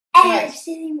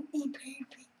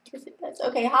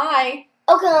Okay, hi.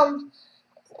 Okay,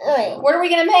 alright. What are we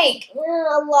gonna make? A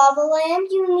lava lamp.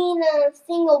 You need a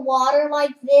thing of water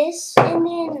like this, and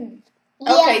then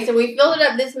Okay, so we filled it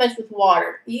up this much with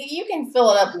water. You can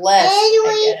fill it up less.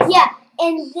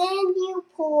 And then you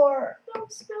pour.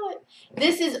 Don't spill it.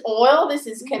 This is oil. This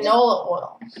is canola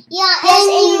oil. Yeah,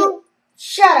 and you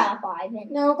shut up, Ivan.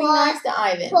 No, be nice to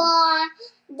Ivan. Pour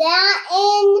that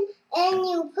in, and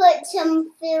you put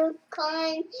some food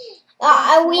coloring.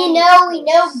 We know,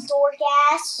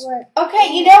 dork-ass.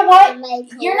 Okay, you know what?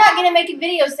 You're not gonna make a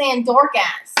video saying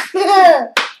dork-ass.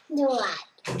 What?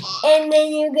 And then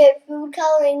you get food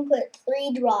coloring, put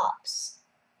 3 drops.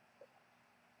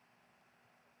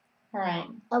 Alright.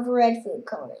 Of red food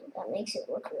coloring. That makes it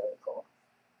look really cool.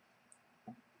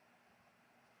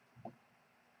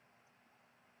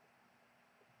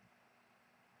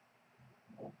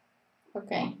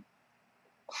 Okay.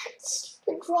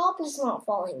 The drop is not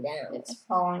falling down. It's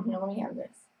falling. Here, let me have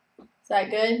this. Is that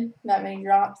good? That many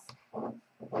drops?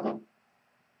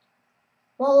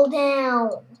 Fall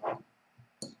down.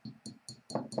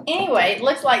 Anyway, it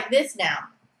looks like this now.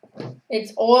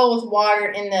 It's oil with water,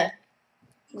 and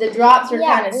the drops are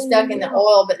kind of stuck in the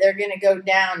oil, but they're going to go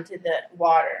down to the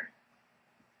water.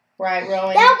 Right,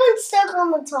 Rowan? That one's stuck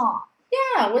on the top.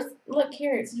 Yeah, look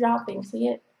here. It's dropping. See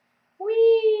it?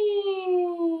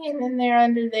 Whee! And then they're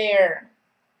under there.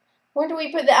 When do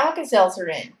we put the alkaseltzer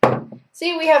in?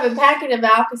 See, we have a packet of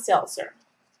alkaseltzer.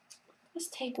 Let's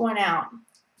take one out.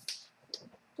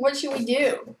 What should we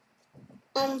do?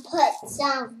 Put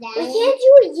some down. We can't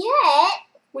do it yet.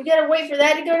 We gotta wait for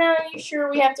that to go down. Are you sure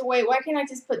we have to wait? Why can't I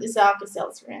just put this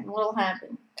alkaseltzer in? What'll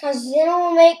happen? Because then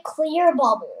it'll make clear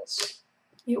bubbles.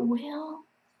 It will?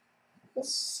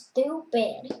 It's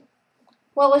stupid.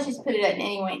 Well, let's just put it in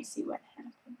anyway and see what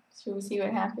happens. Should we see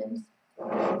what happens?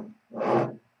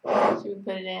 Should we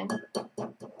put it in?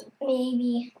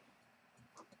 Maybe.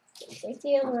 Take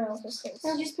the other alkaseltzer.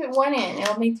 No, just put one in.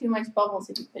 It'll make too much bubbles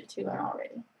if you put 2 in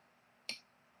already.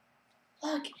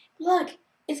 Look.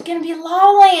 It's going to be a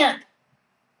lava lamp.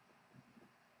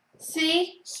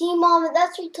 See? See, Mama,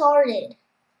 that's retarded.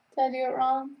 Did I do it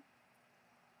wrong?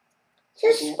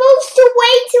 You're supposed to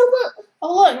wait till the...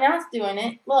 Oh, look. Now it's doing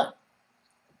it. Look.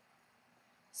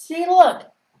 See,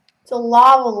 look. It's a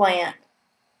lava lamp.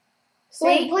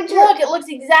 See? Look, it looks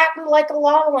exactly like a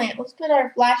lava lamp. Let's put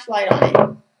our flashlight on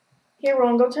it. Here,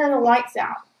 Rowan, go turn the lights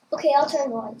out. Okay, I'll turn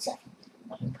the lights out.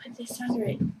 Put this under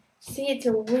it. See, it's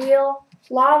a real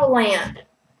lava lamp.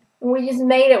 And we just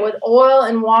made it with oil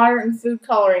and water and food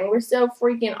coloring. We're so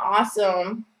freaking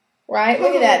awesome. Right?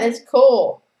 Look at that. That's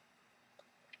cool.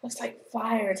 Looks like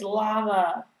fire. It's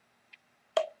lava.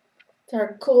 It's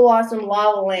our cool, awesome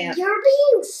lava lamp. You're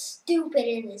being stupid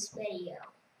in this video.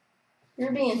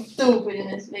 You're being stupid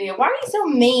in this video. Why are you so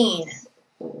mean?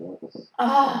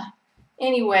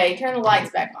 Anyway, turn the lights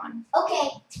back on. Okay.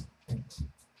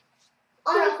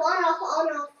 On,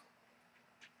 off.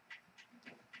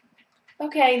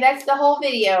 Okay, that's the whole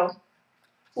video.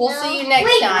 We'll see you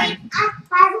next time.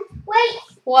 Wait.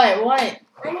 What?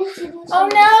 I need to do something. Oh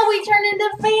no, we turned into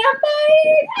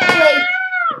vampires!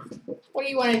 What do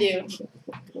you want to do?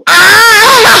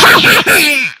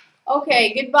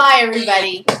 Okay, goodbye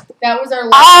everybody. That was our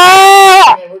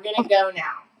last video. We're going to go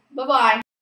now. Bye-bye.